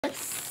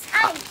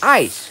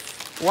Ice.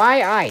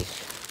 Why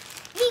ice?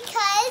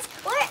 Because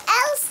we're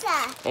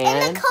Elsa.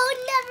 And the cold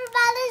never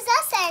bothers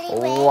us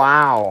anyway.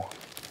 Wow.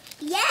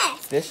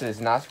 Yes. This is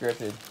not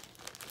scripted.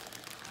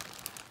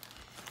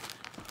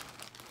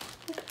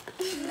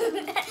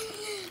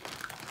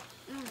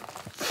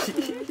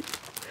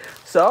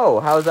 So,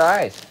 how's the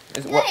ice?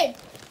 Good.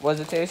 What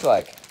does it taste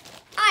like?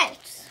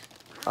 Ice.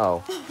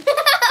 Oh.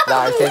 The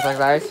ice tastes like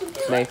ice?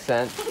 Makes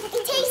sense.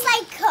 It tastes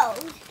like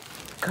cold.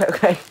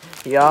 Okay.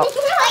 Yup.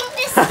 Like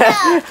the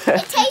snow.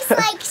 It tastes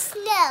like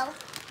snow.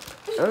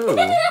 Ooh.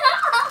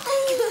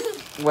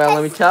 Well,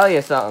 let me tell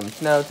you something.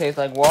 Snow tastes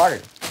like water.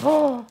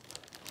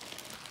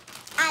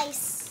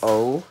 Ice.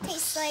 Oh.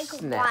 Tastes like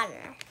snap.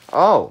 water.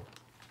 Oh.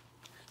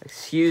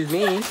 Excuse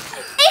me. Excuse me!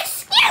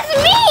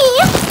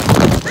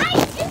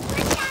 I just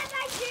forgot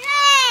my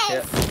dress.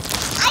 Yep.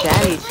 I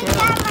Daddy, just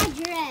forgot my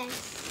dress.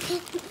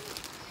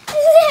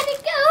 Let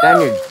it go.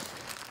 Daniel,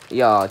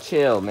 y'all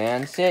chill,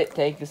 man. Sit,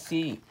 take a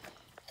seat.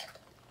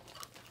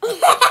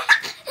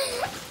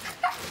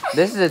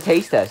 This is a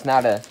taste test,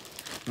 not a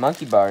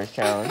monkey bars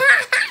challenge.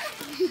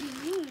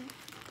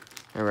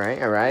 All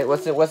right.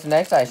 What's the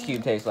next ice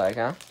cube taste like,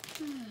 huh?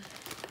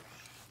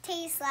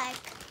 Tastes like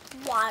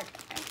water.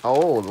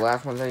 Oh, the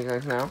last one tastes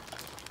like snow.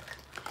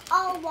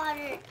 All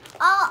water,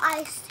 all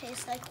ice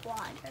tastes like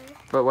water.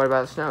 But what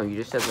about snow? You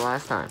just said the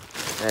last time.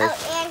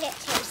 Oh, and it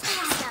tastes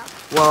like snow.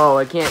 Whoa,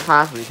 it can't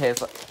possibly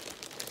taste like.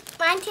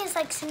 Mine tastes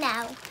like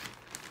snow.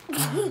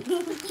 Mine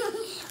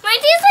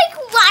tastes like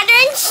water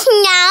and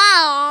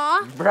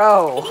snow.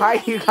 Bro, why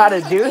you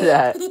gotta do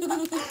that?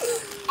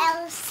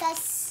 Elsa's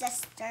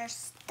sister,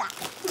 stop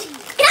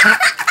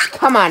it.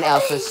 Come on,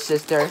 Elsa's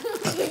sister.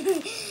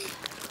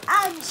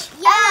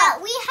 Yeah,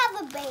 we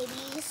have a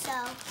baby, so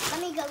let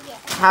me go get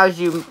her. How'd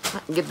you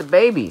get the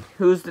baby?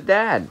 Who's the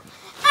dad?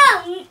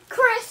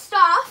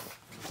 Kristoff.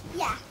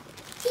 Yeah.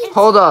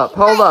 Hold up.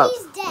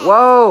 He's dead.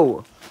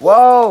 Whoa.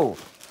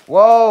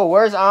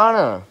 Where's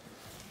Anna?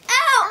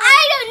 Oh,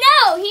 I don't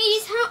know.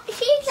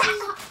 She's at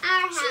our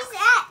house. She's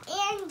at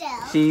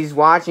Arendelle. She's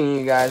watching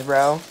you guys,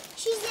 bro.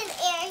 She's in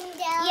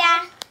Arendelle.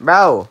 Yeah.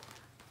 Bro,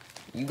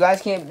 you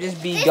guys can't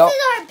just be This is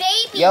our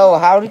baby. Yo,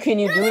 how can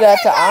you do that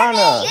to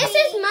Anna? This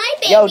is my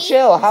baby. Yo,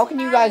 chill. How can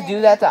you guys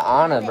do that to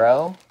Anna,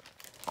 bro?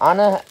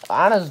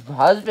 Anna's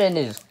husband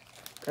is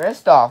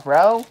Kristoff,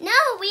 bro. No,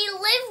 we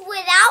live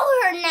without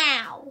her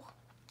now.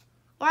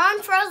 We're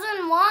on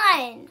Frozen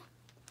 1.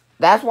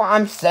 That's what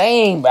I'm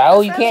saying,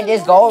 bro. You can't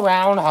just go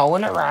around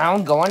hoeing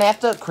around going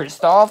after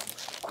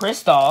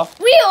Kristoff.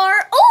 We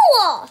are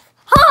Olaf.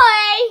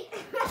 Hi.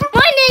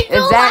 My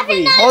name's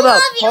Exactly. Olaf and Hold I up.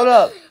 love you. Hold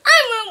up.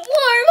 I'm a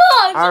warm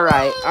hug. All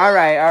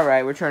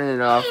right. We're turning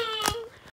it off.